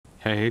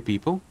Hey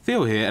people,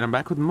 Theo here, and I'm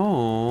back with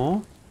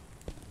more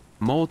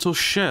Mortal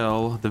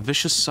Shell, The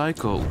Vicious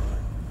Cycle.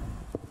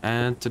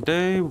 And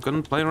today we're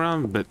gonna play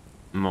around a bit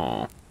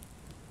more.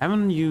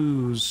 Haven't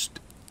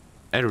used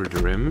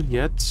Elden Ring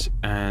yet,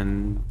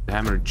 and the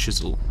Hammer and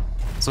Chisel.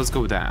 So let's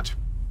go with that.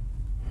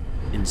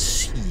 And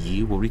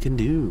see what we can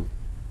do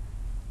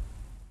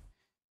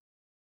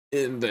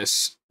in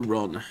this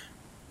run.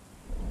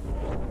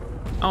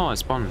 Oh, I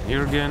spawned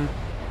here again.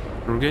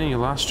 We're getting your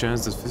last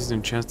chance, the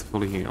 15th chance to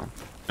fully heal.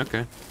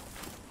 Okay.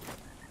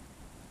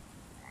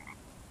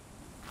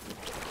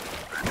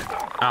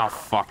 Oh,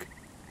 fuck.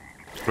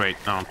 Great,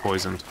 now I'm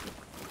poisoned.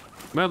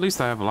 But at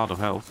least I have a lot of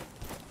health.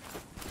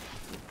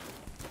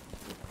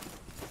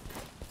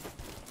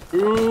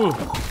 Ooh.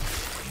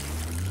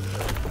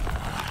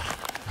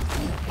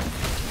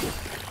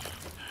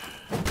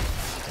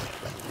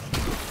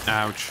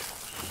 Ouch.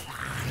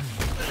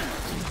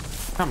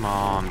 Come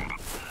on.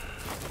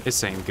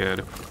 This ain't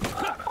good.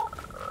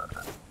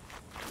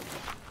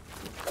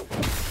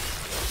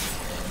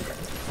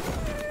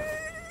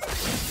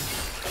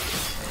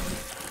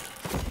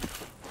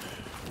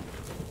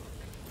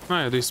 Oh,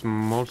 at least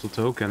mortal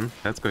token.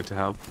 That's going to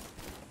help.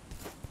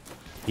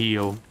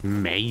 Heal,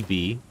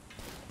 maybe.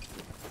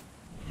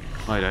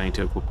 Wait, I need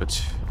to equip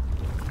it.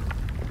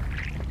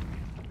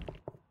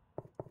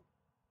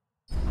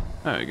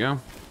 There we go.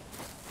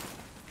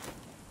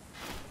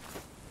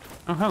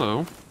 Oh,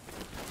 hello,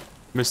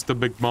 Mr.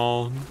 Big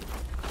Man.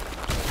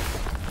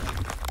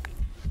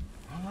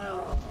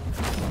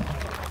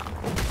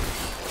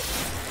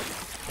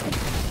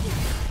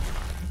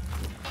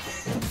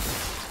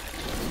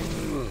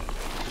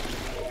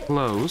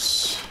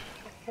 Close.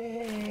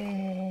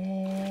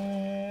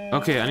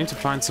 Okay, I need to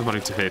find somebody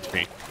to hit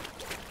me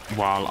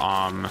while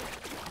I'm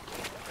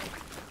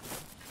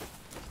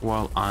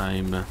oh,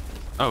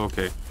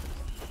 okay.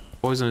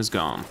 Poison is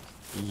gone.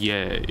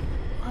 Yay.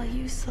 While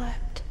you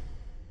slept,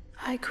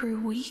 I grew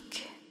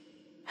weak.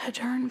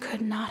 E.Y.E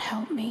could not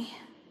help me,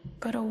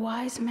 but a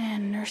wise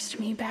man nursed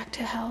me back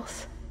to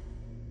health.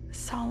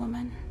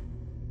 Solomon.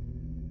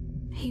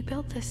 He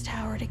built this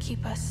tower to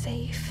keep us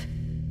safe.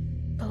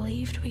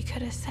 Believed we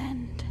could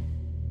ascend,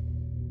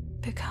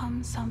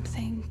 become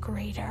something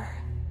greater,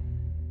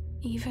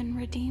 even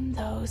redeem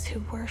those who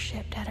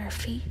worshipped at our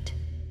feet.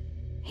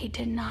 He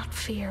did not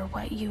fear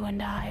what you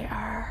and I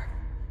are.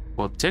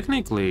 Well,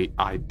 technically,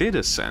 I did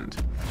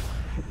ascend.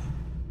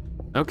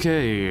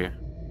 Okay.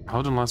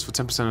 Hold on lasts for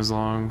 10% as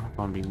long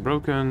upon being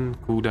broken.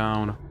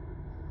 Cooldown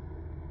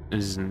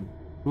isn't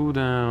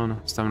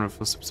cooldown. Stamina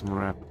fills up more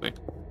rapidly.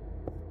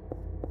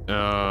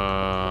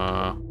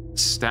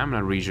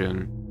 Stamina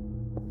regen.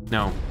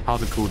 No,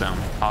 harden cooldown.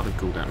 Harden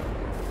cooldown.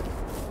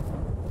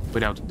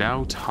 Without a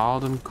doubt,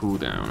 harden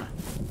cooldown.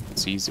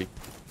 It's easy.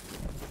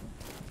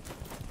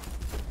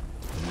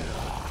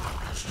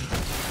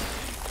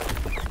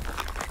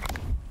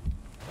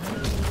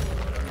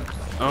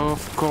 Oh,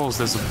 of course,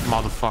 there's a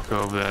motherfucker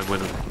over there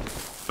with a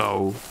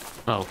bow.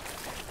 Oh,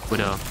 with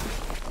a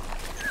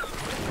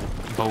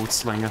boat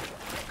slinger.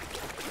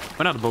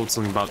 Well, not a boat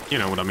slinger, but you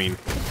know what I mean.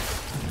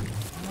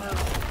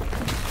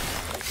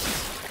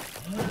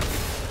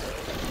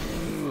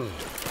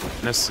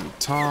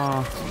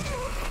 S.T.A.L.K.E.R.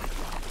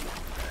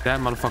 That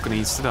motherfucker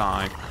needs to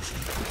die.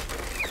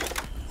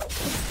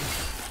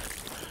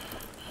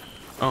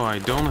 Oh, I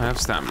don't have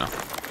stamina.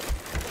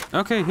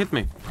 Okay, hit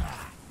me.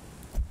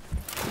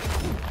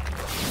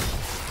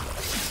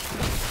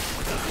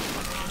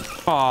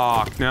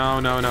 Fuck,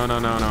 no.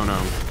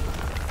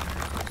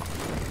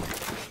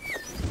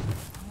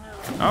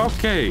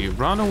 Okay,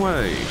 run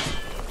away,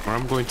 or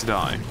I'm going to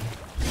die.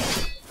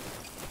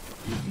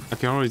 I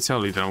can already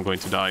tell you that I'm going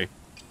to die.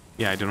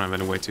 Yeah, I don't have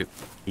any way to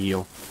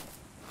heal.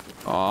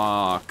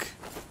 Fuck.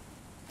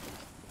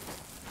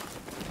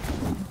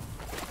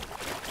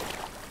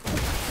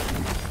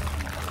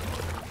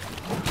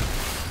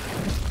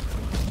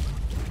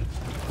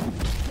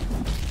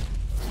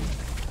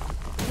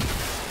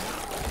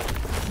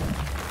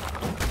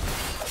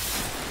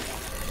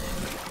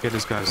 Get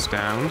this guy's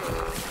down.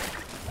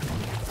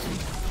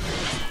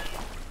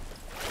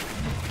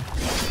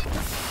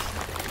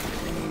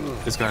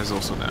 This guy's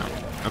also down.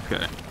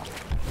 Okay.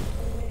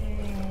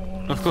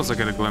 Of course I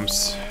get a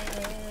glimpse.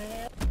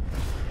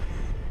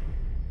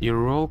 Your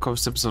roll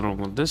covers 7%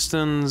 normal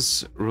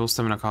distance. Roll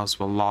stamina cost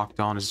while locked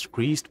on is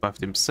decreased by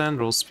 15%.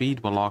 Roll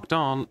speed while locked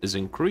on is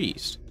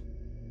increased.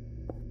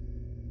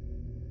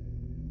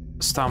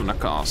 Stamina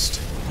cost.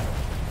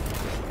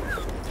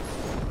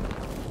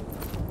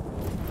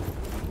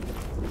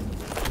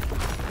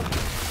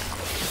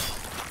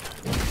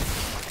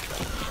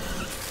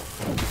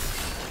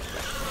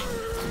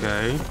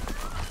 Okay.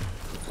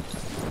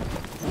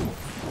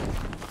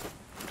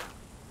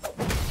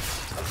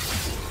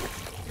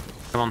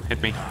 Come on,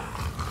 hit me.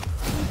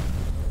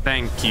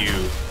 Thank you.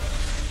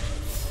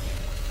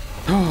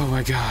 Oh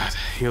my god.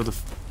 Healed a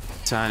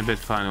tiny bit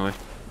finally.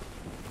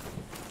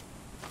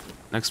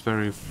 Next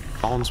berry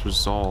bonds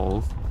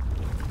resolve.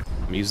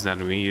 I'm using that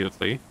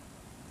immediately.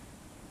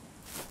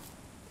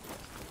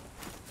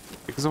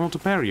 Because I want to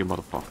parry you,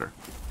 motherfucker.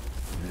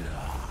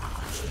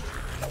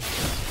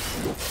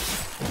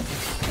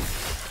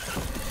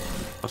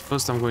 But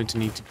first I'm going to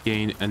need to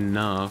gain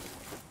enough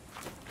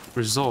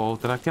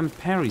resolve that I can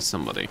parry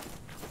somebody.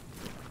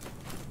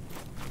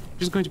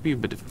 Which is going to be a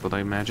bit difficult, I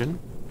imagine.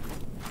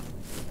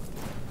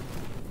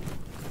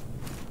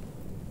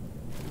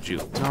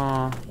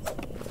 Jiltar.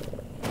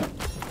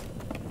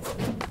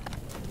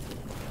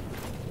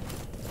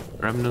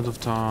 Remnant of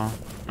Tar.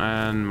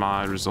 And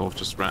my resolve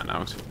just ran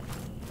out.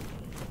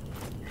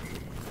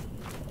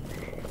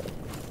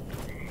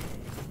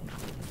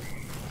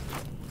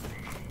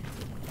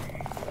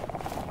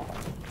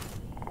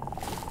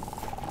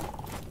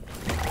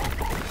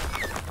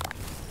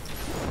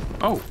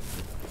 Oh,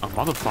 a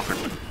motherfucker.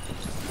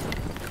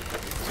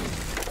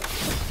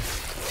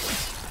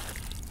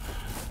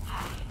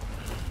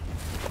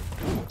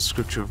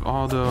 Scripture of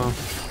Order.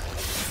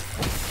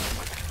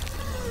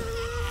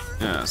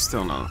 Yeah,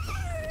 still no.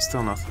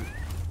 Still nothing.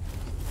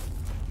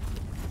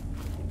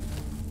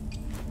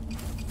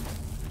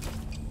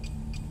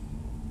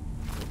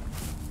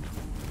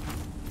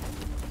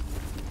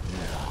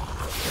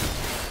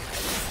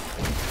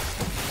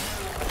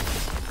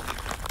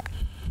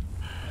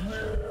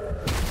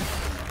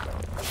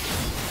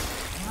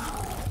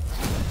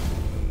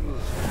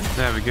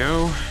 There we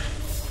go.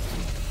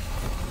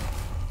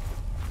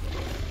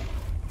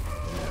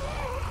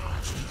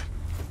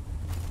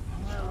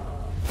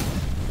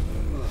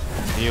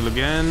 Heal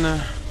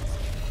again.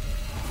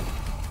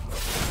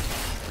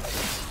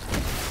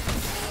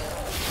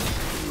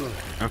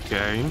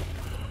 Okay.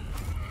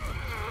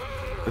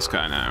 This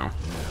guy now.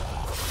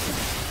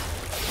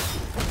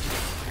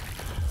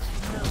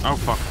 Oh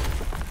fuck.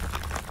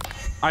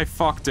 I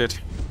fucked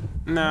it.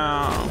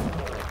 No.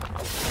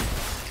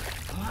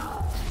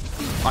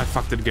 I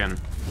fucked it again.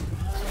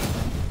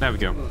 There we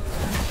go.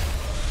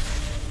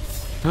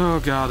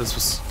 Oh god, this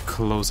was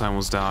close. I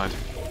almost died.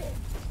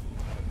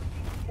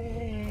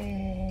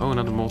 Oh,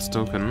 another Molds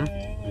token.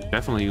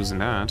 Definitely using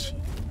that.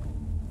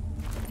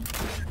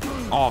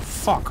 Oh,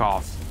 fuck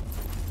off.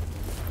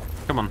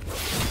 Come on.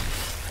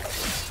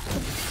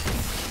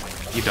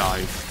 You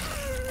die.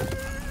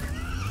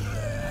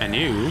 And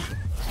you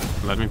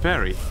let me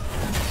parry.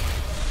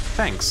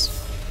 Thanks.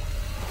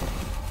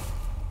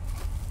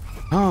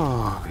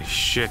 Holy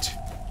shit.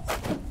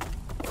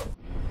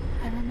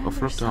 I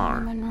remember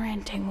Solomon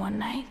ranting one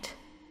night.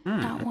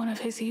 Not one of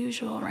his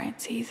usual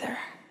rants either.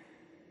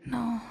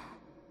 No,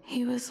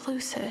 he was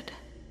lucid,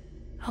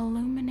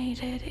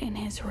 illuminated in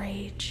his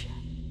rage.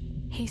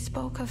 He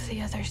spoke of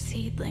the other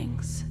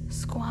seedlings,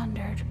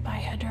 squandered by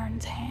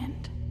Hadern's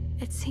hand.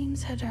 It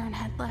seems Hadern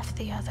had left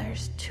the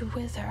others to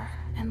wither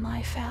and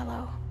lie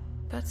fallow.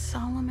 But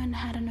Solomon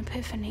had an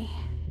epiphany.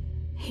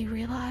 He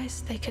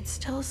realized they could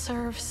still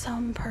serve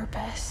some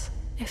purpose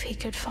if he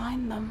could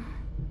find them.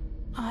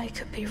 I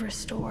could be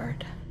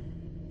restored,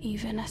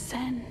 even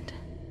ascend.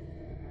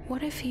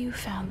 What if you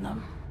found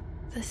them,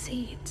 the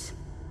seeds,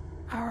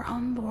 our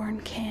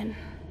unborn kin?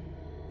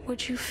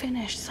 Would you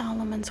finish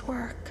Solomon's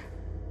work?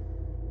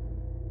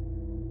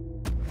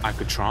 I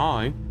could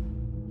try.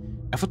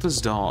 Effortless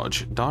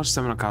dodge. Dodge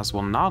stamina cost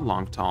while not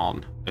locked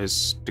on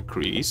is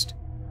decreased.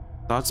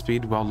 Dodge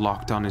speed while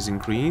locked on is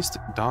increased.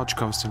 Dodge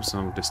covers him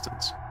some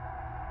distance.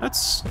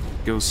 Let's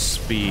go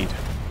speed.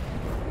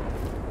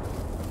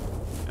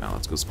 Yeah,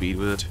 let's go speed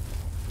with it.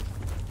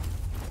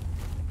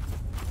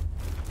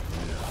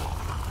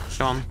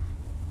 Come on.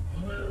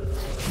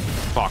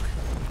 Fuck.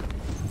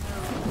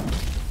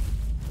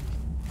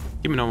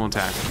 Give me normal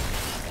attack.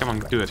 Come on,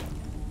 do it.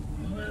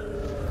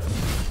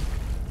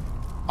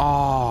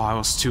 Oh, I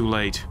was too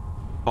late.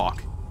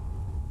 Fuck.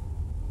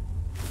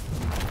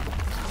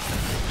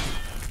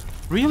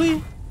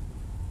 Really?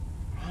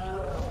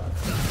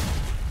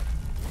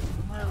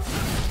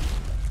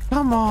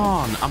 Come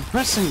on, I'm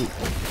pressing...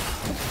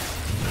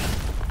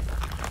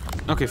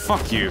 Okay,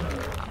 fuck you.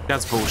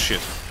 That's bullshit.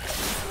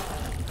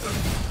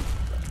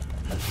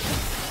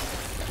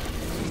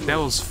 That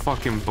was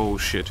fucking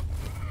bullshit.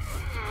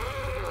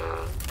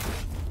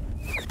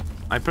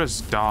 I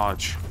pressed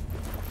dodge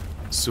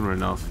soon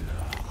enough.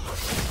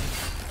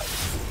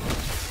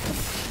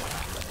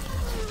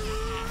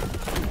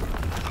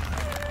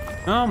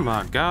 Oh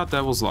my god,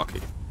 that was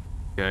lucky.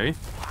 Okay.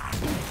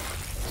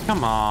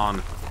 Come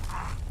on.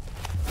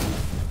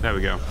 There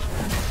we go.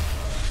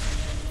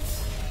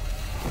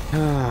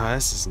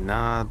 This is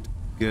not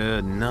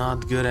good.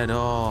 Not good at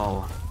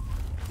all.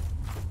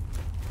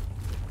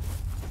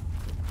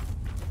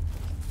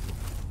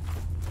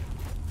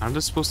 Aren't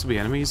there supposed to be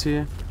enemies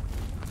here?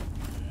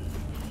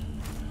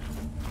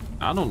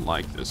 I don't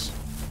like this.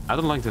 I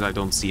don't like that I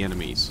don't see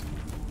enemies.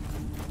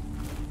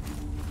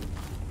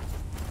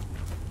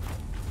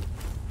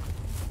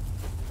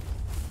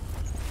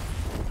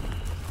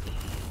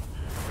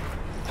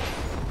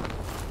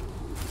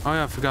 Oh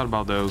yeah, I forgot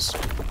about those.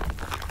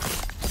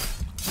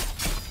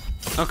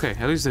 Okay,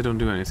 at least they don't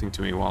do anything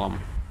to me while I'm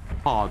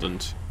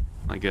hardened,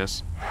 I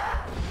guess.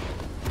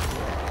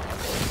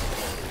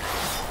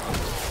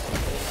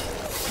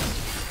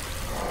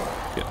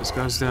 Get this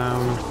guy's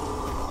down.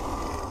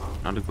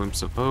 Not a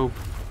glimpse of hope.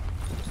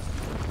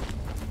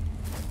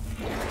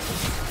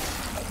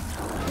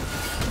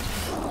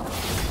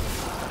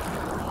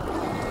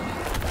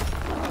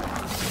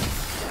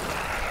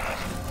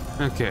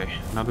 Okay,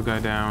 another guy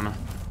down.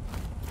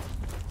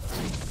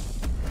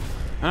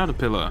 Another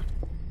pillar.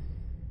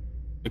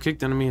 A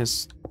kicked enemy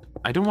has...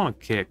 I don't want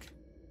to kick.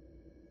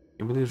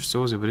 You believe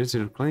restores your ability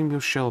to reclaim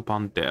your shell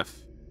upon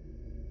death.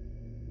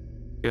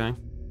 Okay.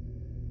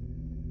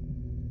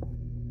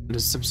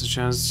 There's a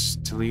chance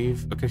to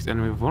leave a kicked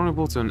enemy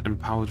vulnerable to an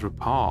empowered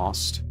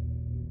repast.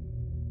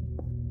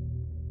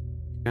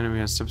 The enemy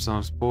has steps on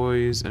its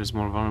poise and is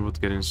more vulnerable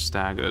to getting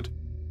staggered.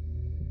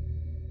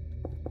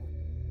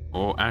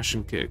 Or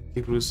Ashen Kick.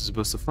 Kick releases a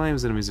burst of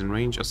flames, enemies in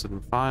range are set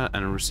on fire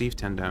and receive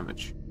 10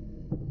 damage.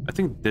 I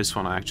think this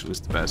one actually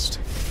is the best.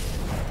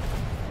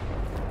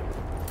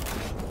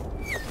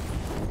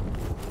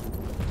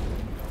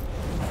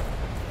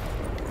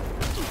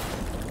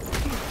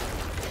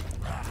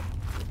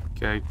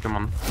 Okay, come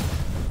on.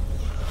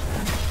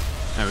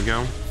 There we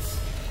go.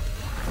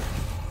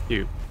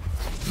 You.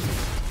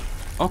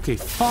 Okay,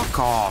 fuck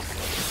off.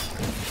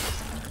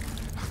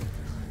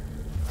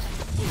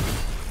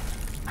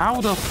 How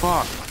the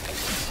fuck?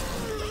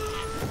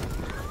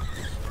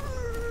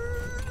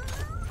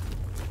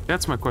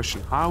 That's my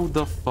question. How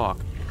the fuck?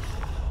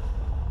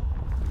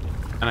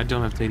 And I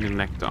don't have Tainted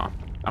Nectar.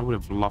 I would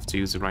have loved to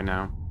use it right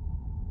now.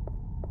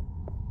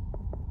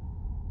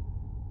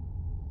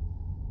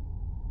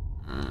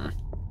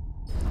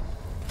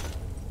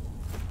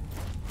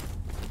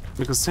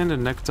 Because Tainted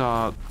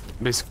Nectar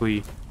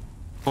basically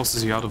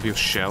forces you out of your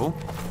shell.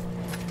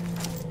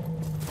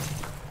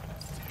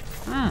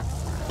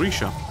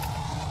 Grisha.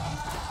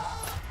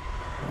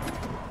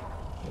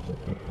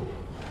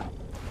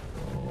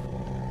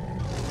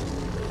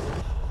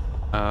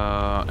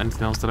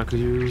 Anything else that I could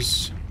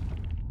use?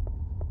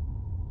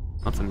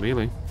 Nothing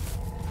really.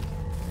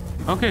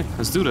 Okay,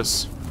 let's do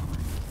this.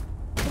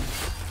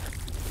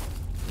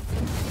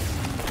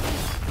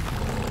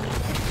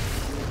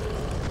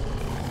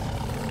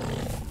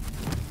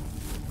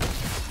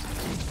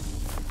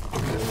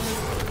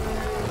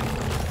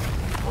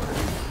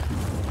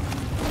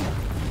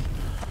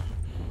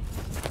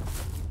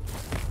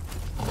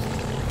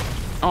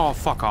 Oh,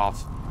 fuck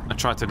off. I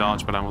tried to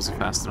dodge, but I wasn't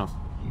fast enough.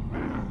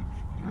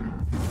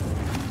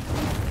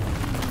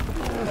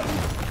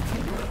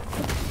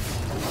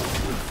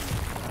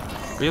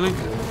 Really?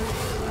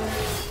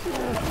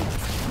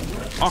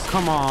 Oh,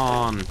 come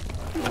on!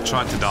 I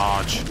tried to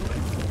dodge.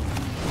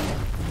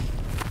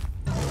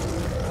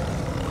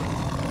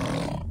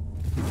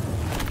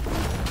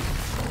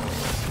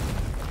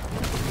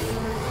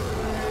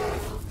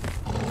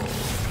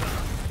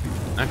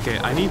 Okay,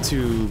 I need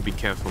to be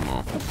careful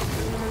more.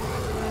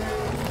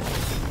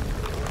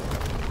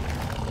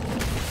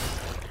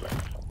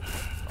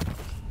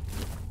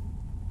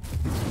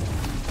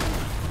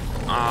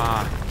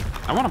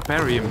 I want to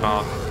parry him,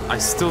 but I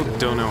still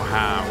don't know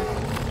how.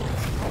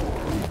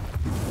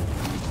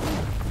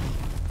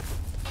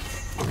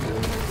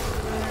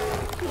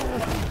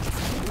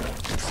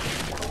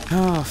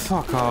 Oh,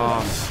 fuck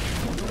off.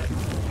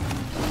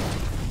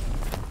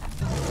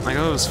 I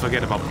always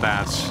forget about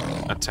that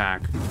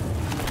attack.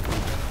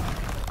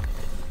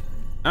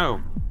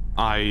 Oh,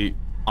 I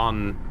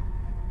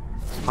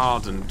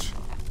hardened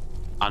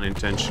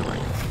unintentionally.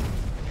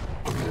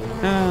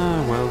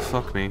 Well,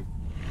 fuck me.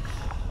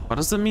 But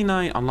does that mean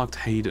I unlocked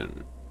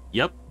Hayden?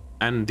 Yep,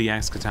 and the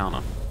Axe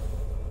Katana.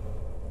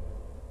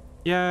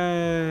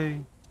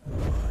 Yay!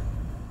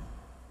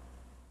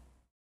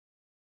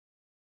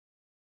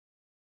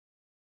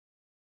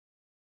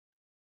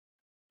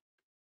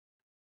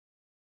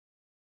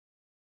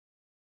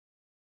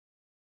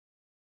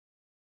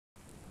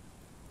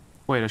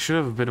 Wait, I should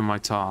have a bit of my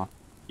tar.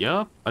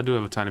 Yep, I do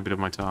have a tiny bit of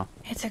my tar.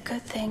 It's a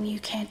good thing you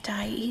can't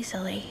die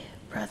easily,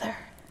 brother.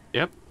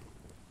 Yep.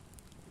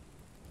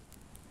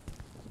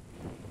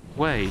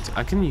 Wait,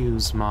 I can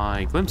use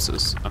my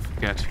glimpses. I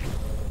forget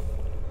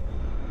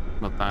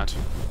about that.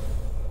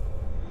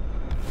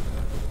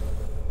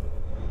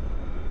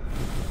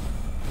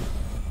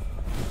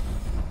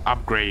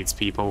 Upgrades,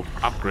 people.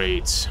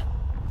 Upgrades.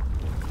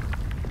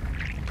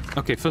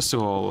 Okay, first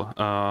of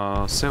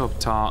all, save up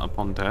tar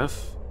upon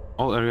death.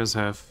 All areas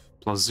have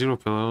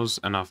 +0 pillars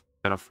and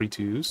that are free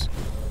to use.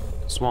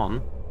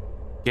 Swan.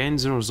 Gain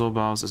 0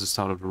 Zobars as a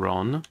start of the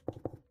run.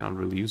 Can't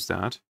really use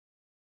that.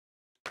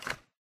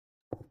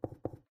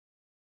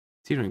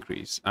 Tier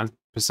increase. Add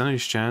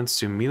percentage chance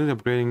to immediately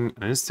upgrading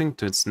an instinct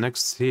to its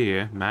next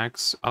tier,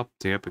 max up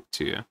the epic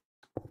tier.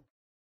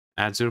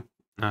 Adds a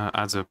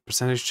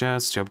percentage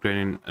chance to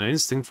upgrading an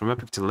instinct from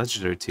epic to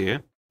legendary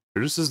tier.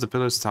 Reduces the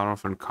pillar's tower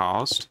offering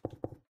cost.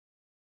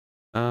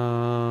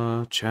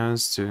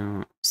 Chance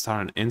to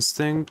start an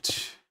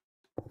instinct.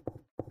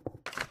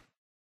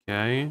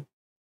 Okay.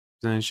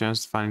 Percentage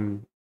chance to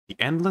find the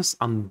Endless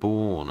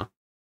Unborn.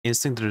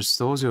 Instinct that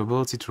restores your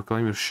ability to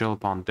reclaim your shell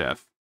upon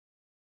death.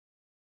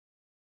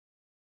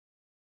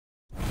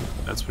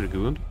 That's pretty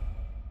good.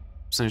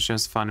 Percentage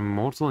chance to find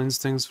immortal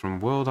instincts from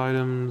world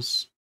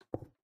items.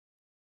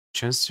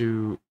 Chance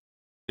to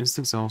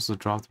instincts also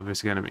drop the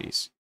basic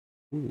enemies.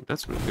 Ooh,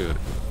 that's really good.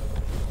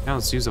 Now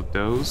let's use up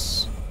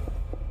those.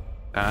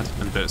 That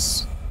and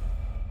this.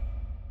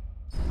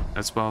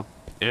 That's about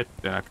it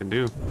that I can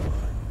do.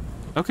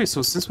 Okay,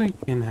 so since we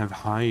can have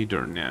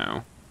Hider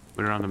now,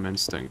 with Random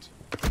Instinct,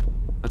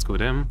 let's go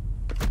with him.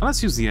 And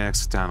let's use the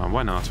axe katana,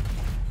 why not?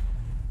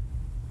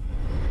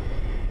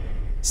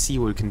 See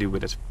what we can do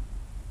with it.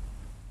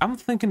 I'm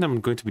thinking I'm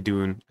going to be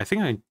doing, I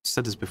think I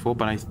said this before,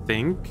 but I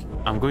think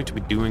I'm going to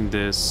be doing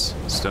this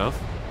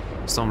stuff.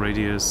 Storm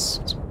Radius,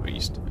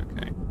 Priest,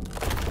 okay.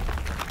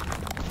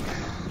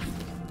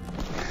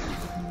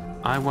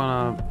 I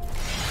wanna,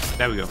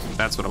 there we go,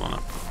 that's what I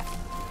wanna.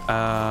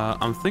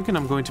 I'm thinking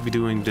I'm going to be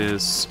doing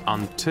this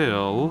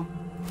until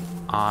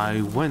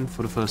I win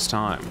for the first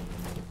time.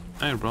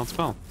 Hey, bronze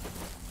spell.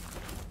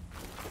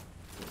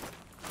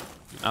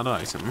 Another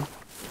item.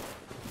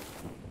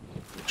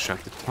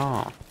 Extract the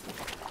tar.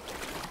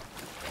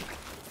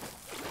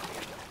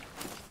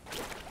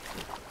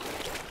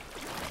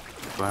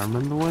 Do I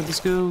remember where this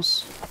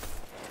goes?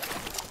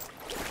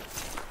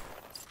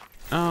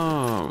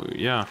 Oh,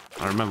 yeah,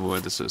 I remember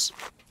where this is.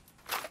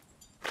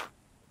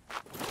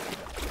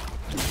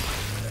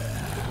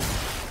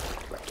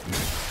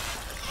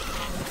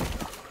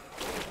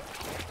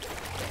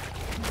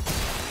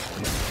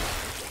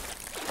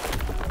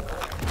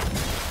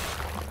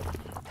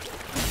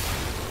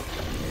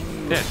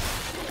 Dead.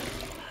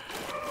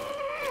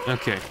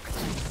 Okay.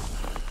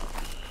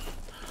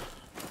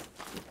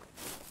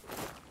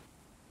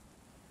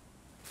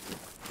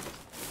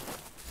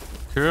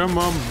 Come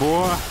on,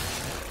 boy.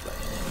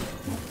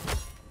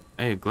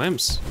 Hey, a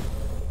glimpse.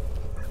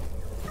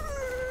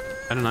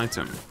 Add an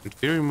item.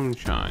 Inferior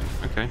moonshine.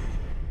 Okay.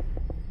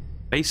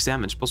 Base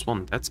damage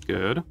 +1. That's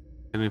good.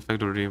 And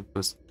effect already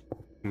was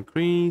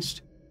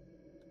increased.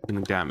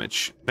 And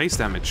damage. Base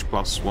damage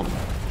 +1.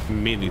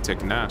 Immediately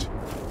taking that.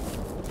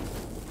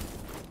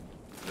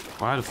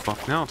 Why the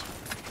fuck not?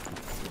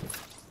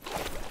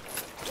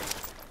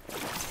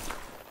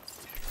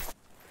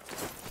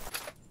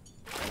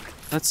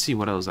 Let's see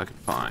what else I can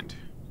find.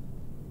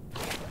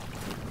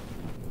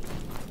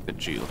 The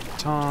Geo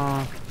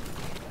guitar.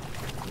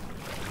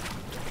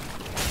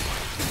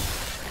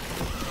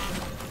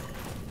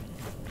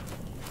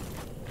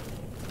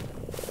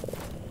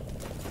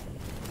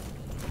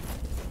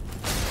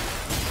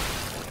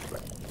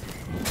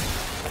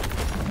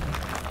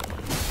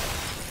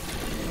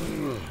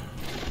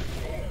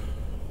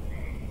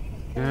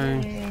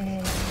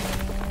 Okay.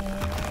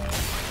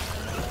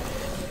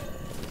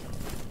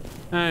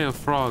 Hey, a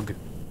frog.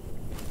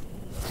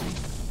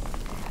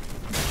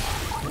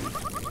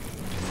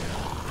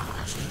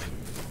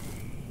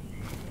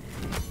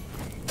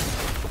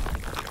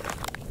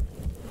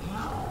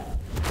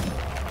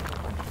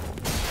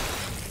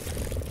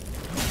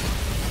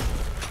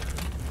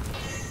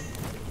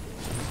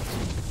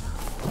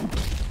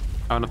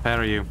 I want to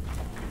parry you.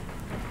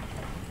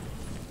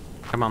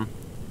 Come on.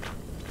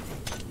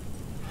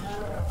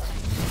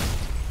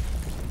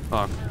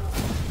 Fuck.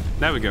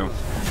 There we go.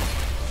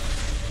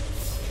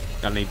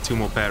 Gonna need 2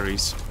 more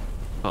parries.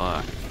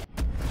 Fuck.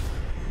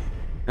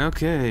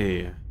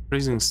 Okay.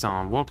 Freezing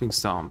Stomp, Walking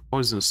Stomp,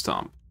 Poison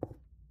Stomp.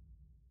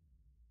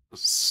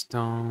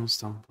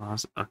 Stomp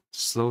blast.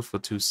 Slow for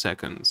 2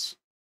 seconds.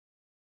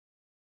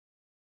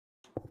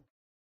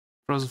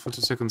 Frozen for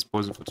 2 seconds,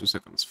 poison for 2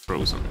 seconds.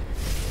 Frozen.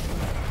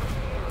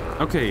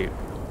 Okay.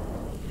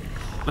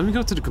 Let me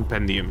go to the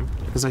compendium,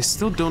 because I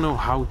still don't know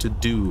how to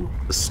do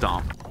the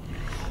stomp.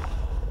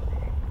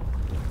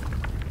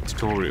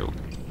 Tutorial.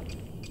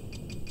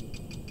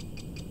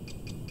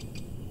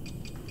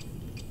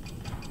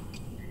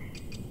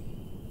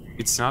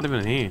 It's not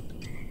even here.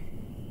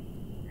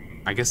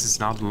 I guess it's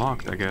not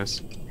unlocked, I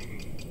guess.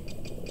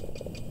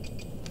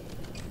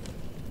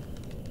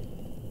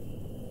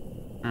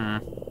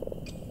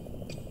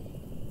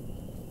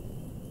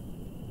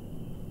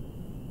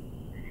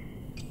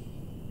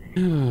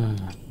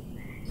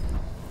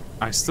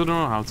 I still don't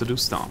know how to do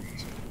stomp.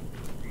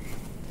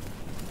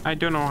 I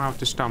don't know how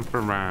to stomp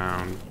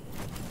around.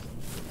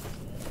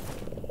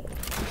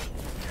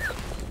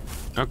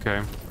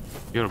 Okay,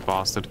 you're a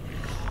bastard.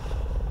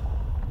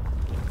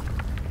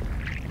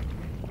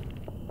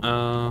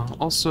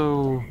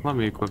 Also, let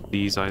me equip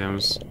these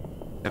items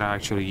that are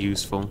actually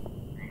useful.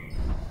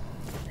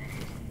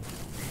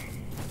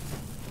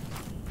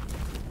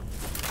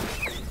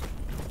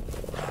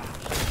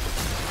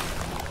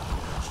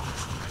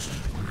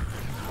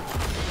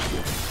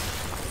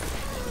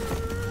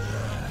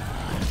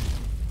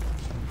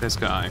 This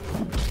guy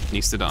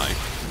needs to die.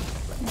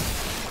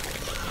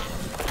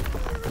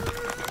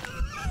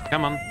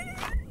 Come on.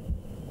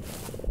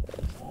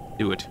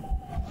 Do it.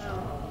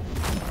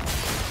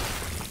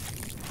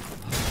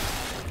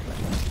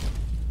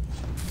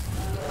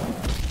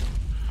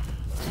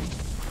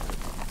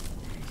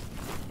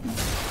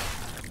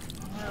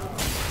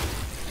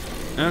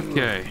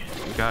 Okay,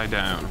 guy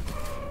down.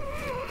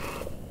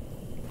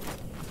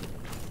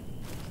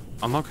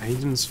 Unlock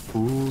Hayden's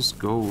Fool's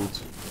Gold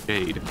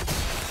Shade.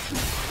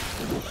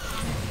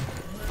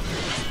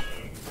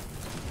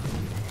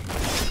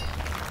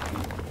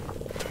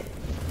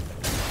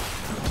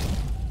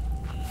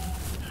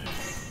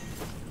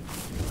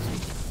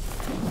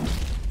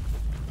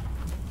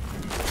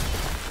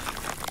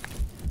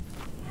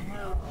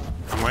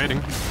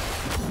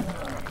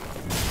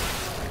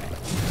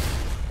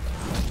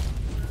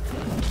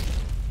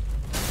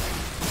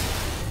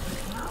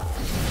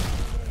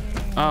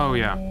 Oh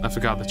yeah, I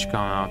forgot that you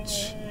cannot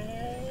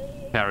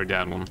parry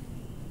that one.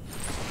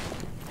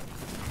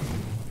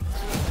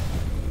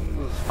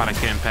 But I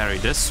can parry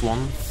this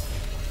one.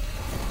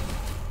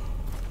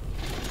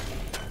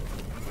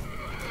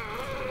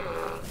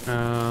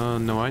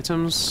 No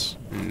items?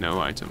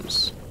 No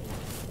items.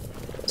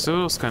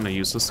 So it's kinda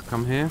useless to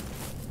come here.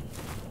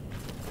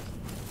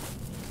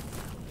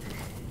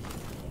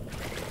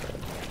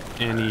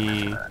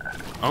 Any...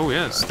 Oh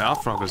yeah,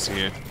 S.T.A.L.K.E.R is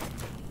here.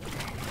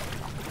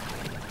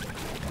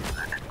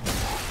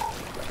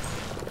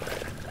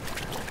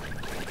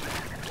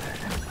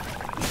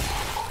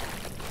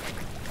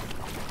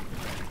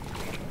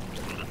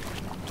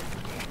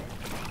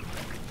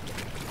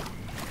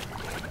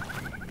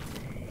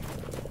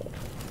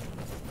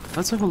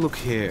 Let's have a look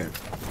here.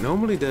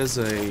 Normally there's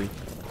a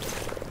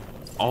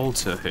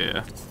altar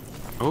here.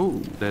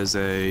 Oh, there's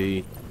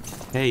a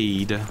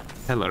paid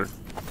pillar.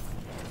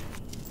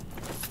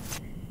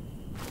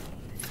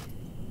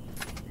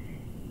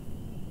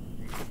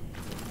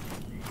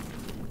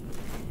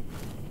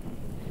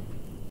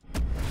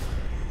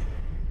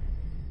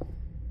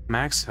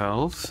 Max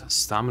health,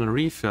 stamina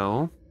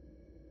refill,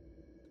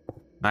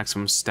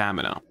 maximum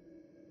stamina.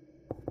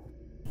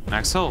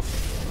 Max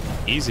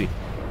health, easy.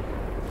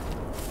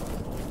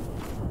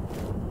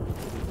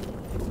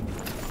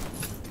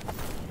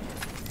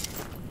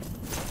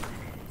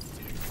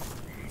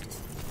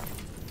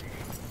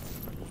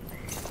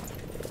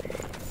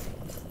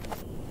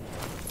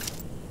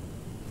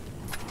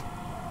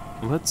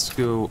 Let's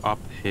go up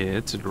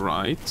here to the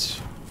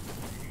right.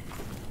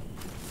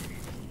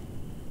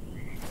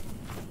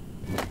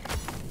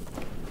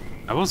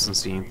 I wasn't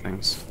seeing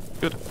things.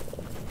 Good.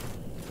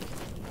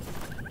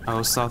 I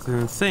was starting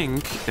to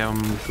think that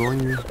I'm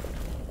going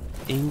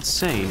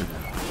insane.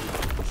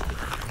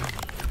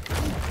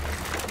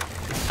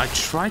 I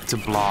tried to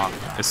block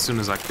as soon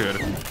as I could,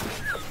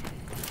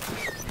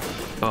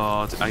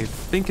 but I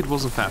think it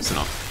wasn't fast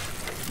enough.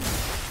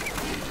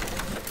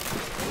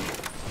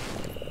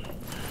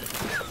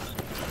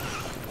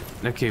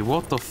 Okay,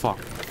 what the fuck?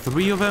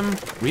 3 of them?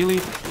 Really?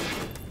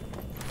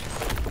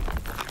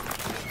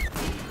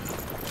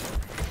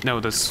 No,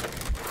 there's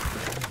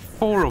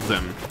 4 of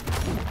them.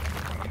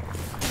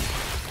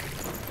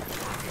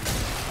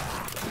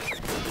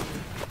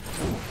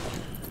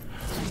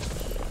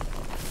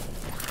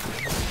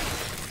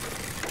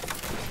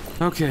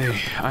 Okay,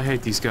 I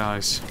hate these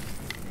guys.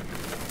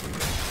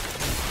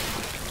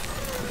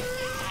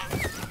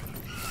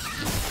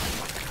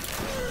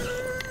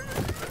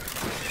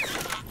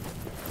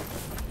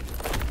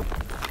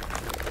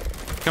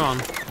 Come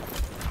on.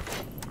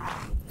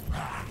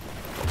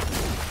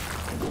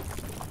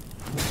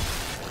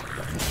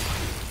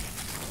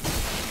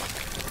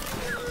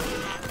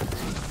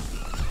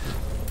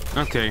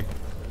 Okay,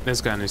 this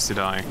guy needs to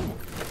die.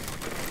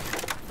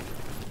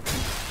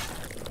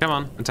 Come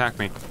on, attack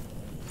me.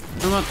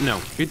 No,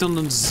 you don't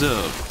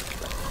deserve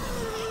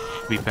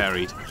to be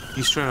parried.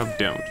 You straight up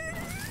don't.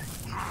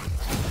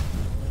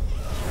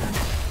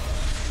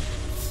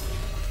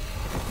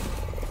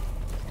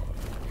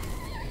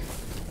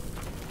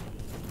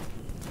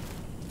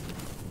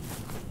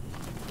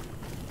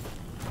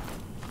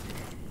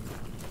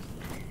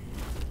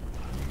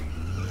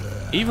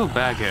 Evil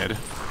Baghead.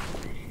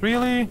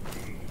 Really?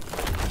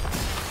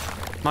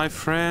 My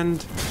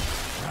friend?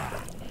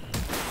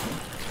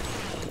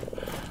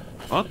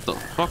 What the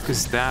fuck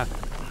is that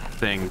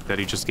thing that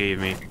he just gave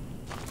me?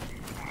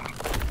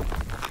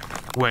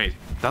 Wait,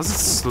 does it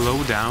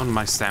slow down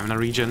my stamina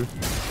regen?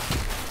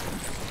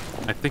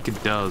 I think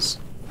it does.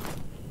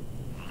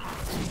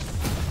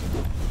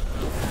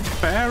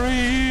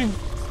 Barry!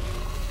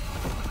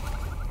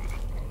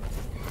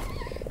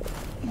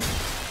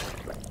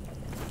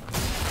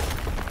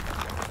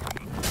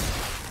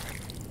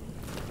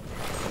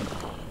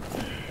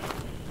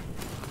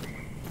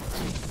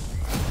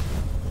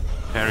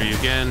 Parry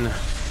again.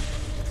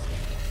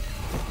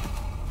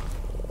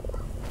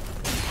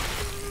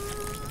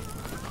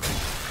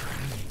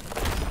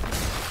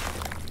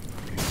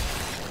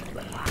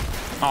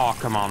 Oh,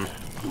 come on.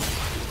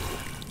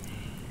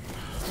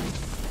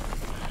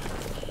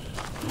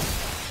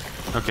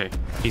 Okay,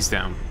 he's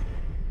down.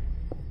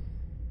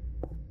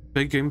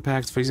 Big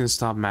impact, facing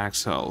stop,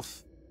 max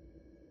health.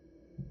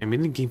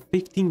 Immediately gain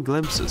 15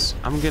 glimpses.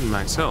 I'm getting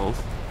max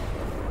health.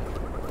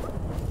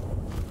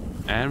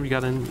 And we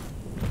got in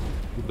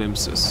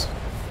glimpses.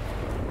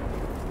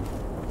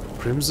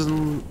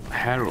 Crimson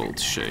Herald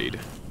Shade.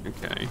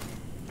 Okay.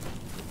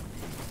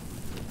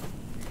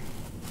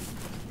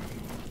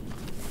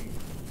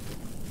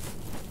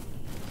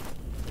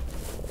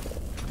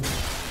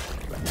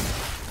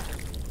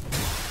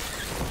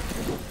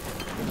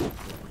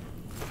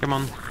 Come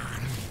on.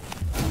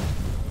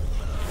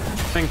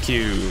 Thank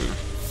you.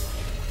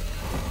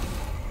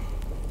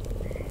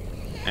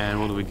 And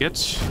what do we get?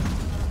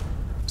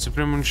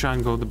 Supreme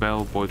Moonshine, Gold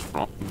Bell,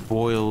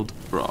 Boiled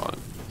Broad.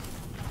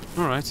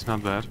 Alright,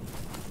 not bad.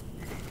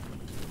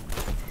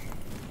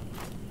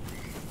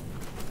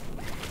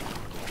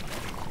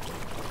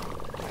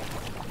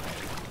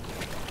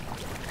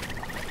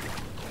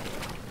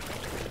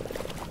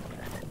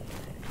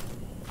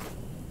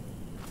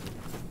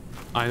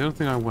 I don't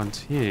think I went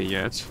here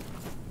yet.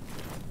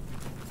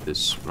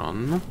 This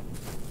run.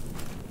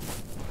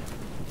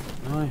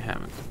 No, I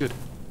haven't. Good.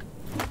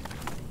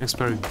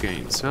 Expert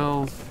gains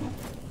health.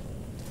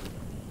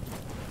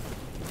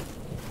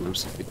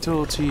 Glimpse of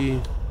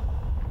Futility.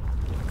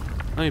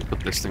 Let me put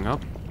this thing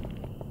up.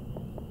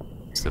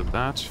 Instead of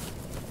that.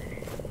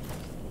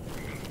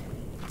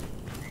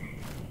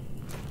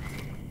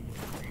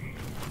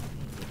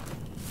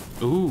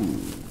 Ooh.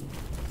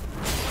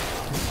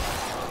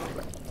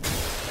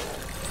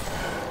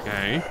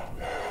 Okay.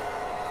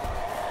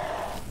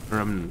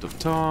 Remnant of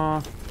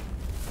tar.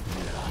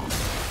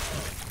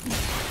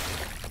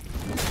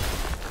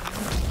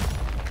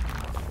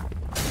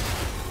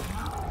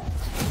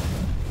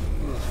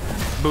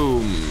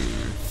 Boom.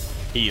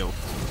 Heal.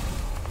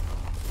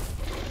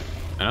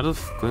 Another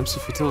glimpse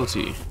of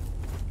futility.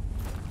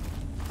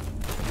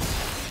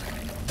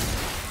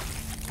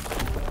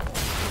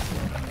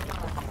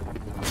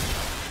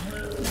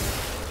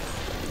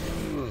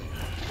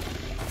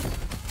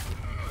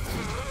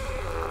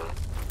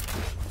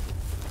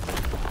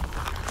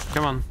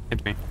 Come on,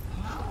 hit me.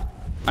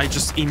 I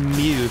just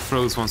immediately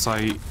froze once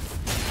I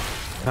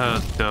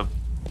heard the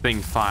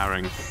thing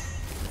firing.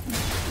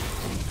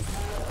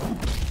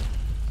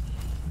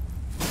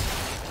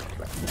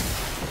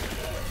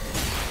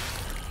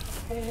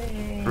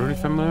 Early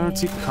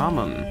familiarity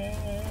common.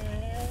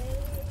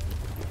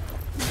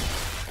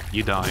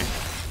 You die.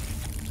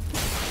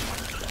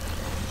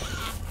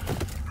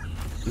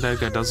 That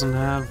guy doesn't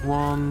have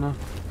one.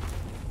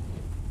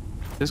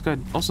 This guy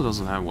also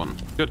doesn't have one.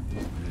 Good.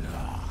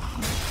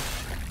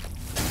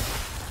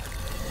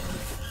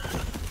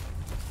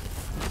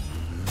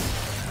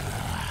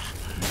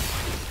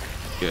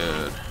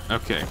 Good.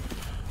 Okay.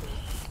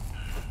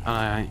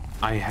 I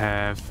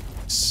have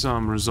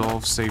some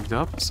resolve saved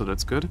up, so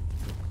that's good.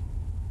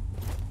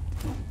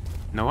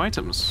 No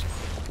items.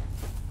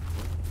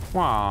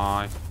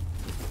 Why?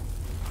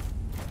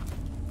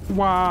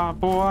 Why,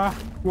 boy?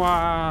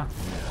 Why?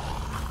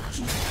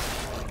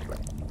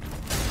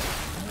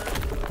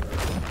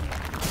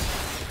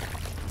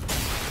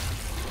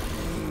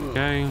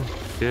 Okay,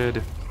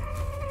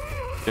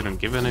 didn't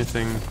give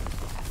anything.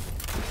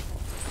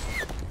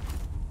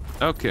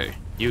 Okay,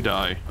 you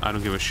die. I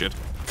don't give a shit.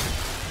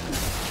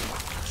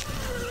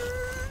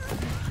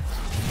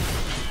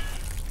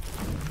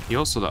 You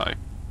also die.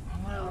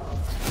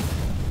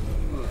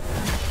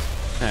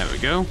 There we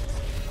go.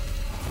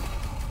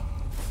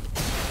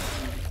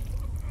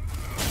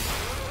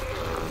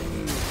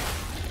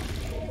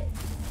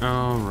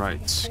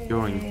 Alright,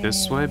 going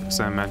this way, because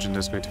I imagine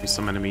there's going to be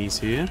some enemies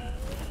here.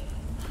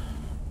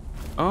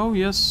 Oh,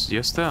 yes,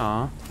 yes there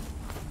are.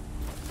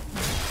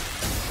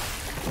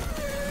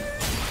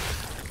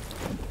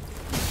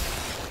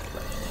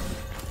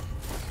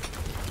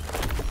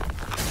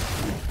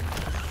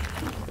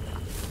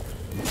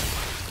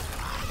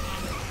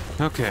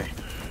 Okay.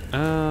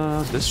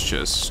 This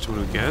chest, what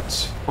do we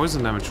get?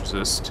 Poison damage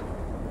resist.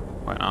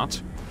 Why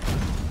not?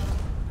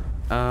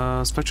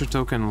 Spectral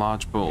token,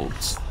 large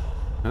bolt.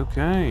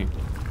 Okay.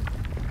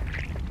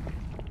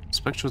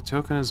 Spectral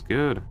token is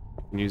good.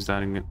 I can use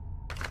that and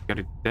get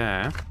it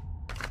there.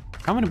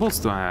 How many bolts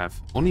do I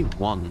have? Only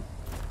one.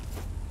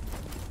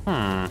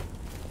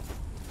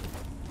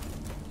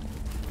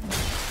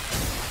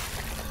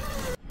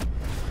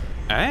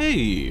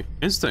 Hey!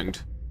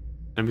 Instinct.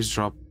 Enemies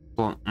drop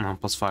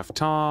plus 5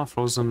 tar,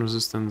 frozen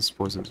resistance,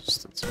 poison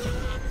resistance.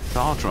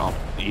 Tar drop,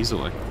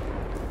 easily.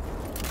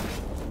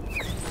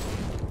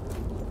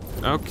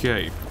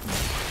 Okay.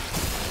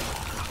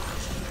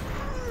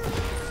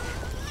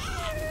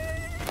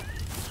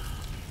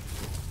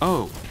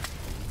 Oh.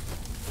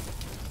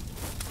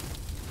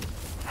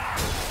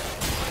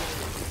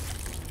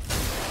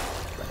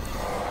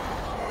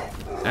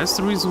 That's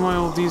the reason why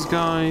all these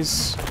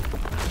guys...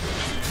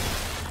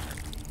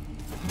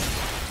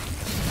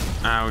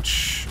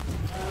 Ouch.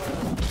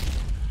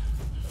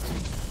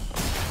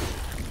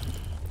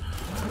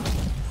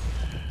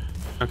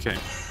 Okay.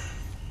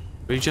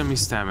 Regen me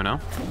stamina.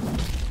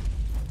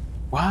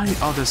 Why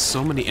are there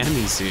so many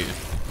enemies here?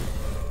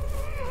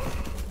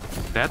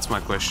 That's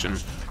my question.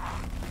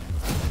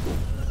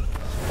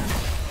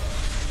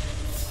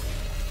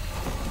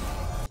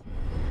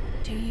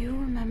 Do you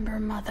remember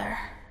Mother?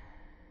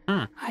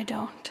 I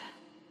don't.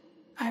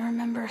 I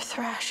remember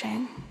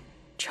thrashing,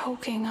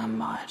 choking on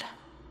mud,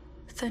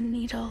 the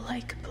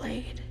needle-like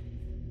blade,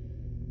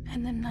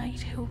 and the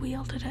knight who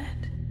wielded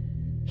it.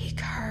 He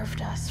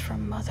carved us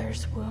from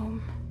Mother's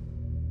womb.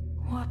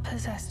 What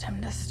possessed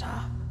him to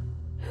stop?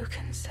 Who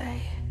can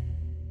say?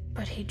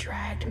 But he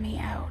dragged me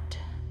out.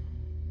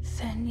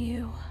 Then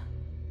you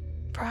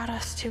brought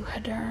us to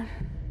Hadern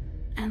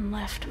and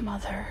left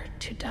Mother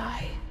to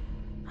die.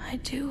 I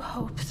do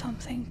hope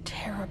something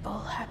terrible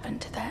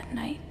happened to that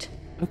night.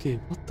 Okay,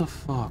 what the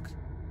fuck?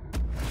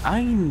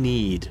 I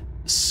need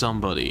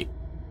somebody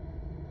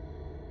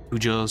who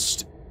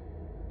just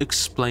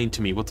explain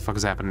to me what the fuck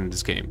is happening in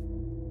this game.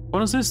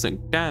 What is this thing?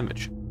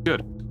 Damage.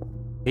 Good.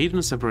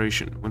 Hidden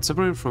separation. When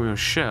separated from your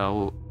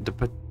shell, the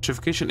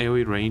petrification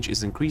AoE range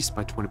is increased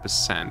by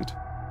 20%.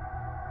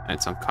 And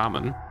it's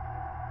uncommon.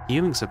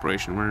 Healing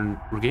separation. When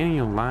regaining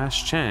your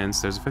last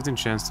chance, there's a 15%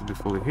 chance to be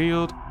fully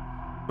healed.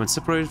 When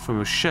separated from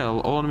your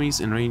shell, all enemies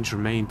in range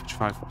remain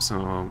petrified for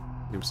percent along.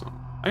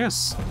 I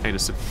guess hate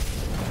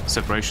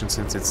separation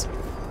since it's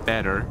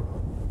better.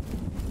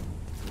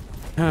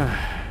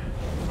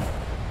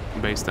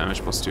 Base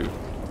damage +2.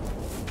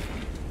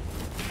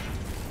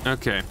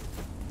 Okay.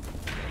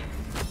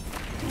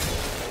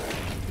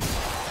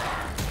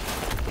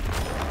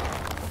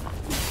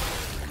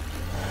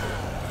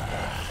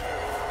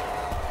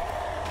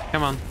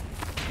 Come on.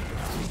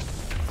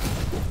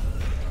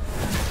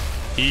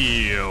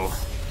 Ew.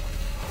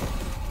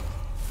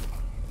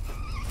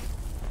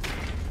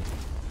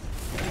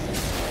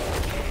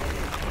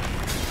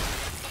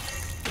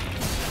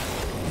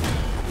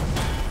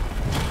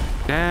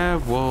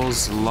 That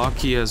was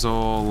lucky as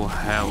all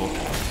hell.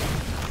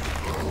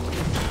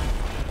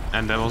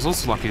 And that was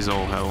also lucky as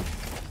all hell.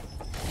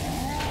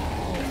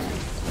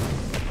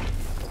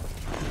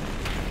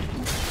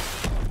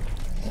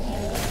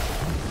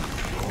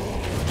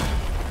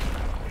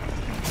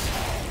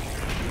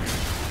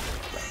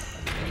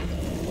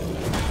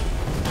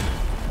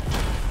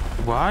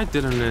 Why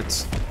didn't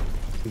it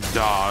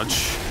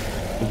dodge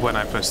when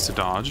I pressed to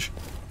dodge?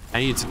 I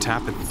needed to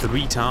tap it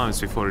 3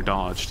 times before it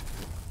dodged.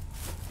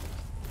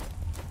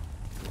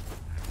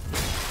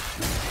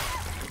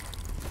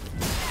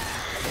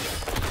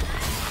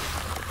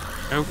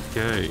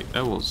 Okay,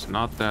 that was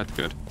not that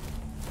good.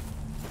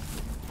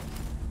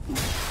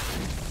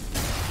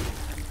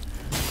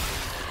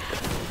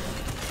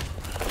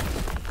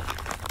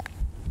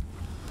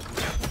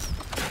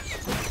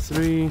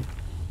 Three.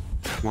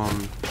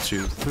 1,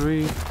 2,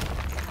 3.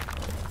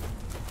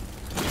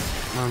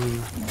 1,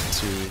 2,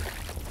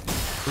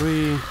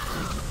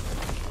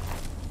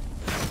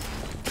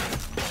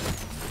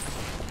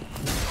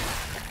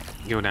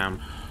 3. Go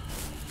down.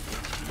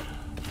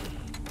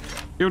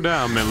 Go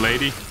down, my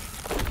lady.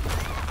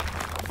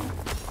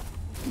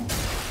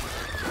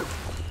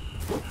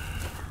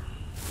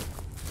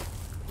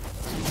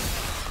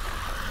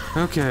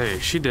 Okay,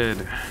 she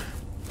did.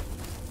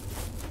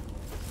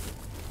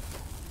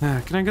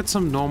 Can I get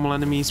some normal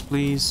enemies,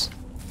 please?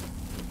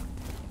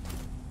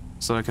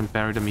 So I can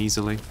parry them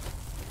easily.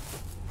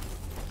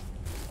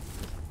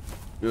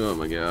 Oh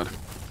my god.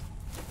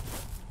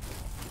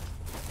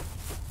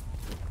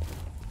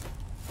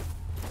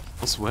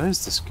 Also, where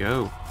does this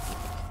go?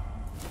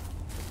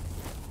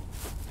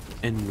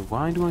 And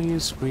why do I hear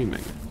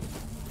screaming?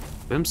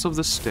 Glimpse of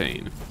the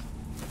stain.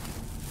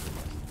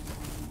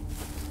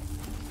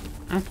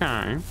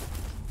 Okay.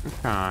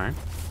 Okay.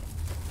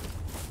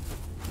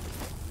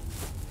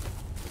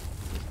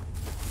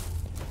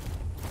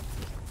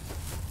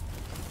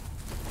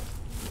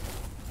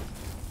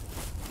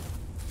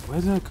 Where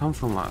did I come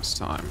from last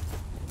time?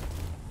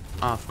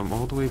 Ah, from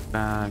all the way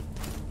back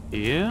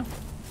here?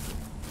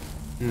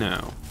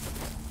 No.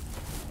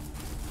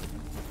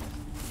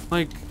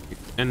 Like,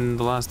 in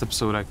the last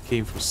episode I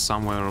came from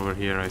somewhere over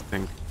here, I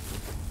think.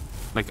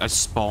 Like, I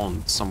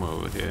spawned somewhere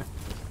over here.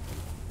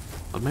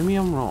 But maybe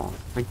I'm wrong.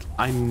 Like,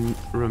 I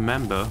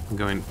remember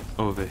going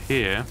over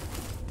here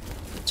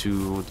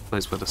to the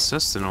place where the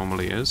sister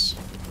normally is.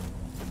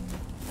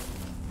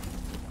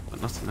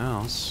 But nothing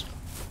else.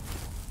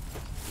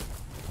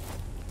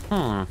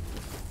 Hmm.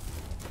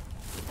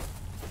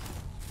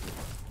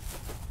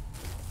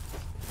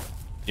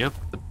 Yep,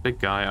 the big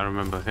guy, I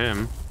remember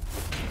him.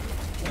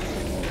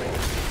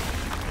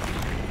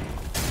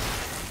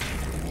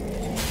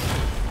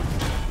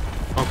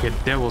 Okay,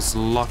 that was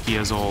lucky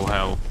as all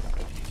hell.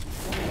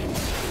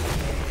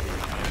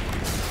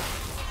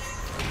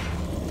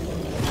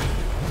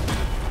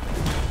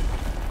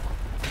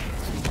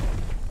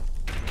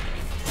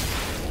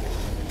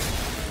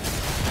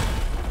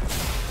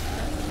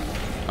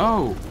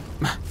 Oh!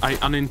 I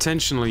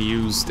unintentionally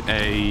used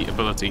a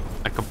ability.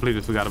 I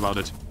completely forgot about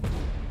it.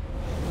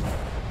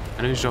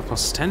 Energy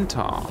plus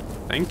Tentar.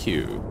 Thank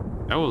you.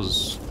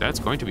 That's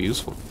going to be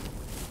useful.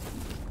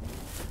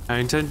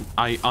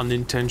 I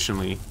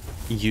unintentionally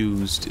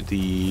used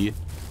the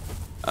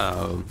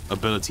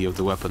ability of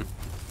the weapon,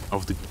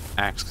 of the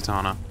axe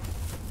katana,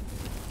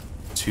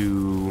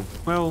 to,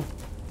 well,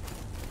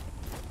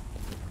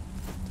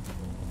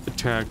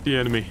 attack the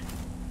enemy.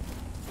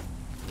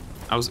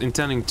 I was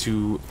intending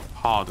to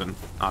harden,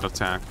 not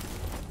attack.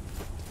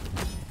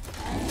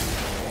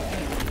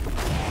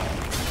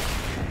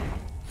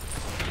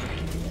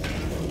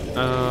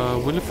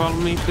 Will you follow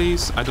me,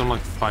 please? I don't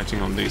like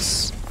fighting on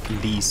these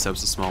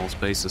types of small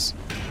spaces.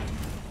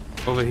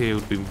 Over here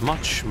would be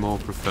much more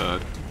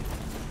preferred.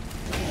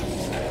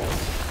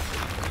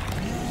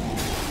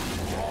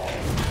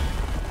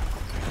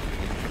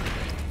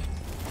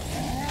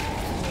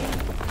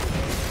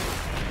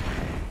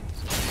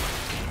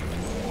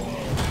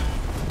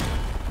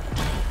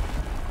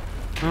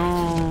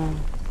 Oh.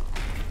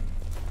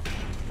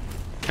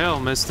 Hell,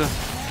 mister.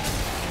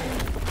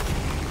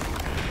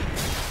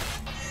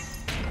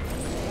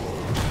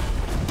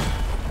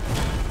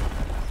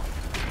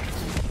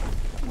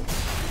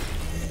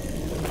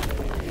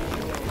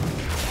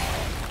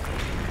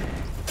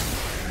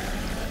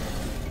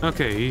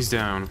 Okay, he's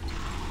down.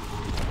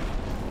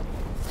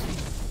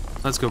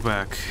 Let's go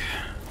back.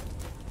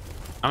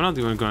 I'm not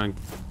even going to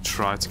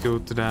try to go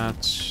to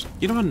that.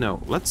 You never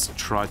know. Let's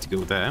try to go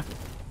there.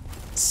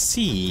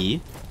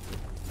 See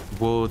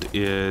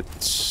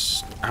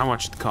how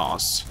much it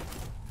costs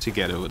to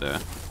get over there.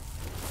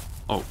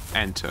 Oh,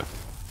 enter.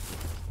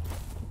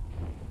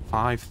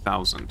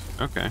 5,000.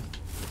 Okay.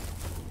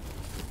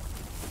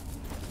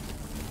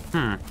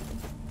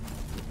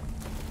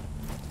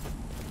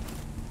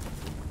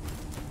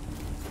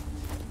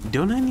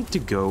 Don't I need to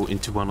go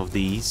into one of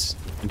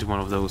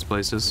those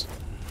places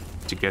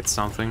to get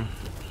something?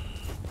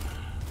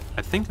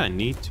 I think I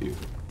need to.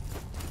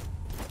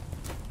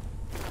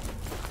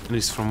 At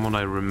least from what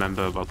I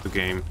remember about the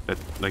game, that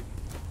like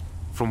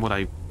from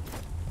what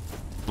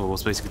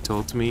was basically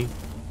told to me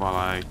while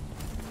I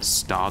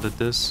started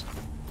this.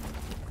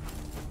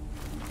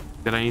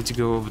 That I need to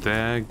go over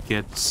there,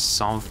 get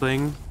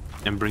something,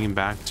 and bring it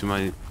back to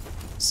my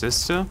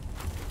sister,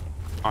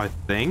 I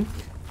think.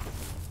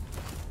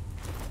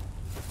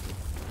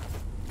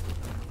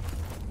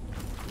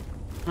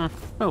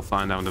 We'll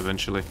find out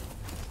eventually.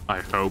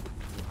 I hope.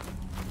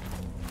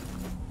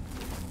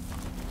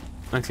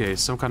 Okay,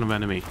 some kind of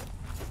enemy.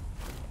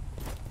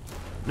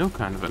 No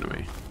kind of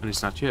enemy. At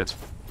least not yet.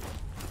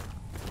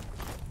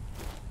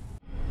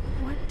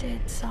 What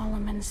did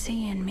Solomon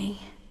see in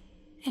me?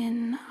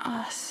 In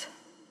us?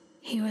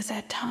 He was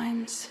at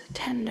times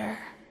tender.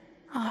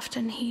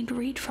 Often he'd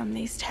read from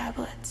these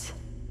tablets.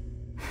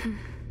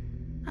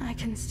 I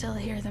can still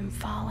hear them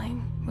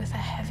falling with a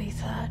heavy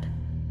thud,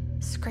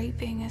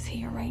 scraping as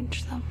he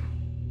arranged them.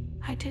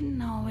 I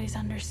didn't always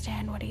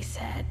understand what he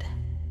said,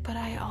 but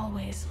I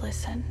always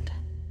listened.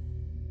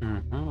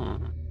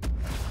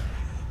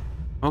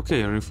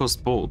 Okay,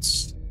 reinforced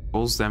bolts.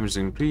 Bolts damage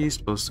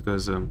increased, both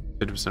because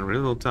 50%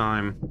 reload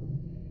time.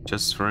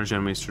 Just for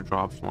enemies to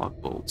drop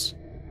slot bolts.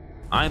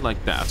 I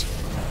like that.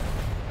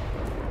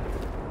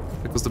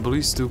 Because the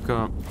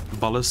Ballistuka,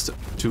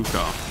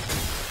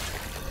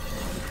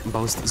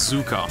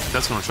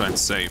 that's what I'm trying to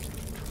say.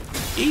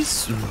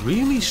 He's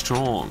really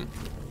strong.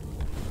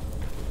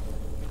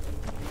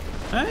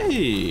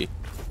 Hey!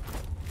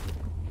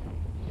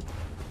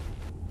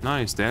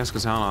 Nice, the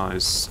S.T.A.L.K.E.R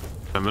is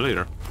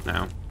familiar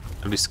now.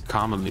 At least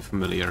commonly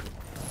familiar.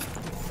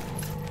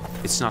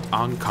 It's not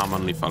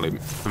uncommonly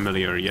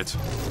familiar yet.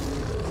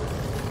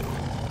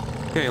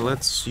 Okay,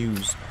 let's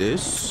use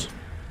this.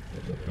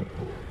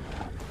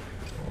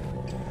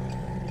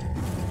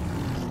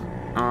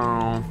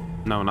 Oh,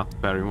 no, not the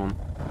parry one.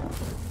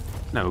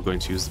 Now we're going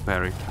to use the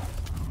parry.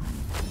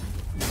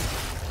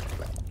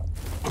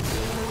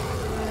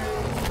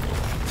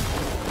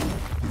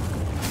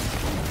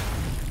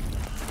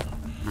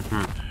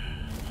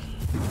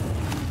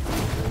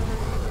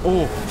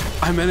 Oh,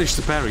 I managed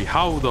to parry.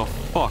 How the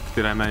fuck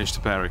did I manage to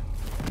parry?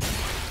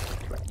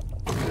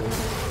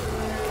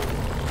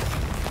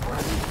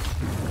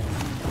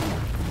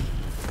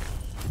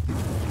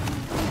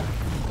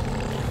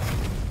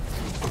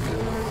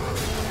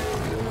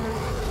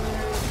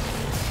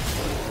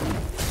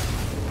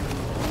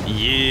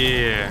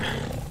 Yeah,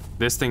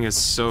 this thing is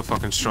so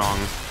fucking strong.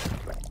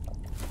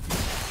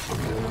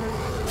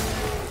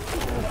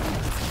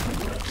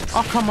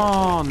 Oh, come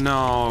on,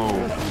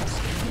 no.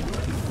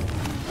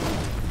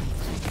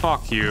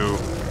 Fuck you.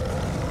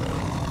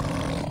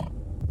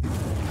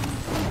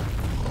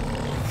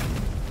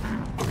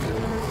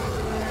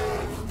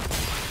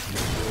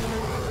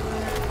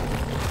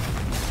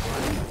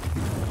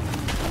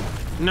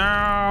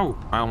 No!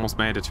 I almost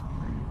made it.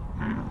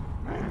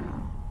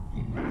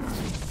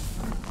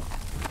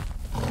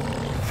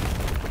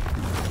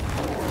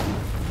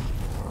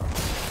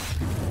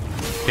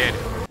 Dead.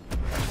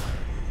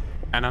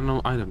 An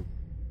unknown item.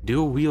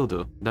 Dual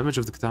wielder. Damage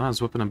of the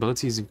katana's weapon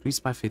ability is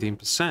increased by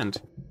 15%.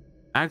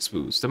 Axe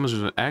boost. Damage of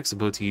the axe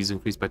ability is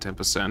increased by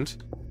 10%.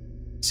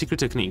 Secret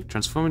technique.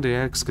 Transforming the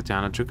axe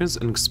katana triggers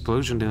an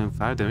explosion dealing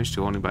 5 damage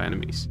to only by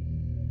enemies.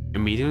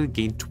 Immediately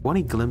gain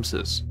 20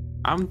 glimpses.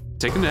 I'm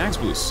taking the axe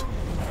boost.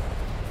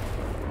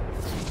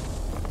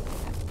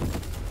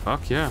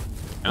 Fuck yeah.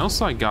 And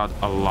also I got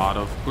a lot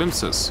of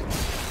glimpses.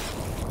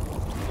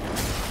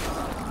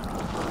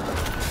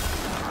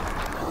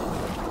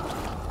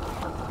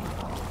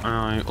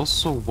 I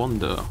also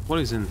wonder what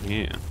is in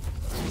here.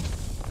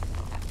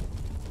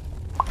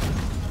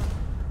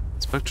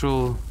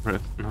 Spectral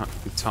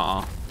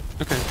guitar.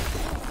 Okay.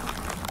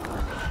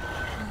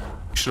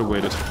 Should have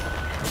waited.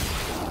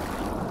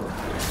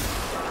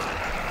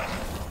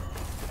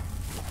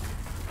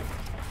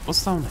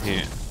 What's down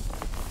here?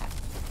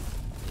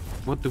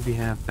 What do we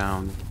have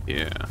down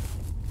here?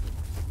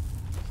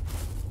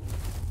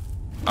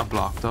 A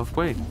blocked off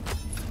way.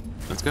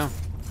 Let's go.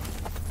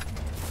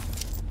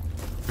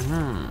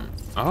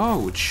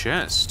 Oh,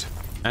 chest.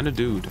 And a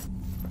dude.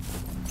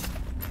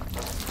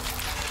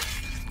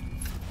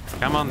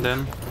 Come on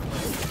then.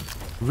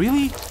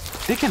 Really?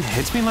 They can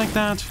hit me like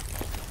that?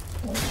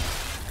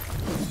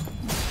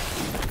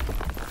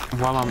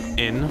 While I'm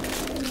in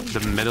the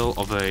middle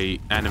of a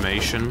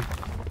animation?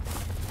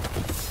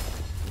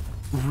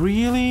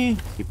 really?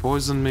 He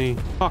poisoned me?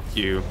 Fuck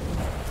you.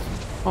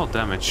 Well,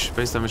 damage.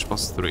 Base damage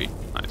plus 3.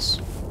 Nice.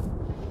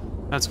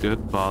 That's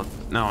good, but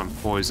now I'm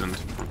poisoned,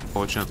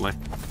 unfortunately.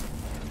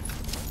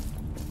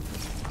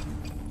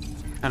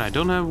 And I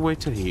don't have a way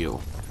to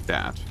heal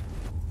that,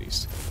 at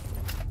least.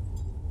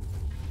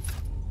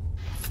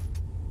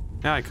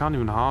 Yeah, I can't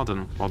even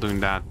harden while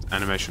doing that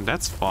animation.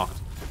 That's fucked.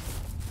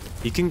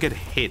 You can get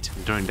hit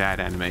during that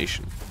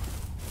animation.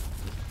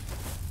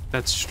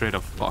 That's straight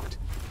up fucked.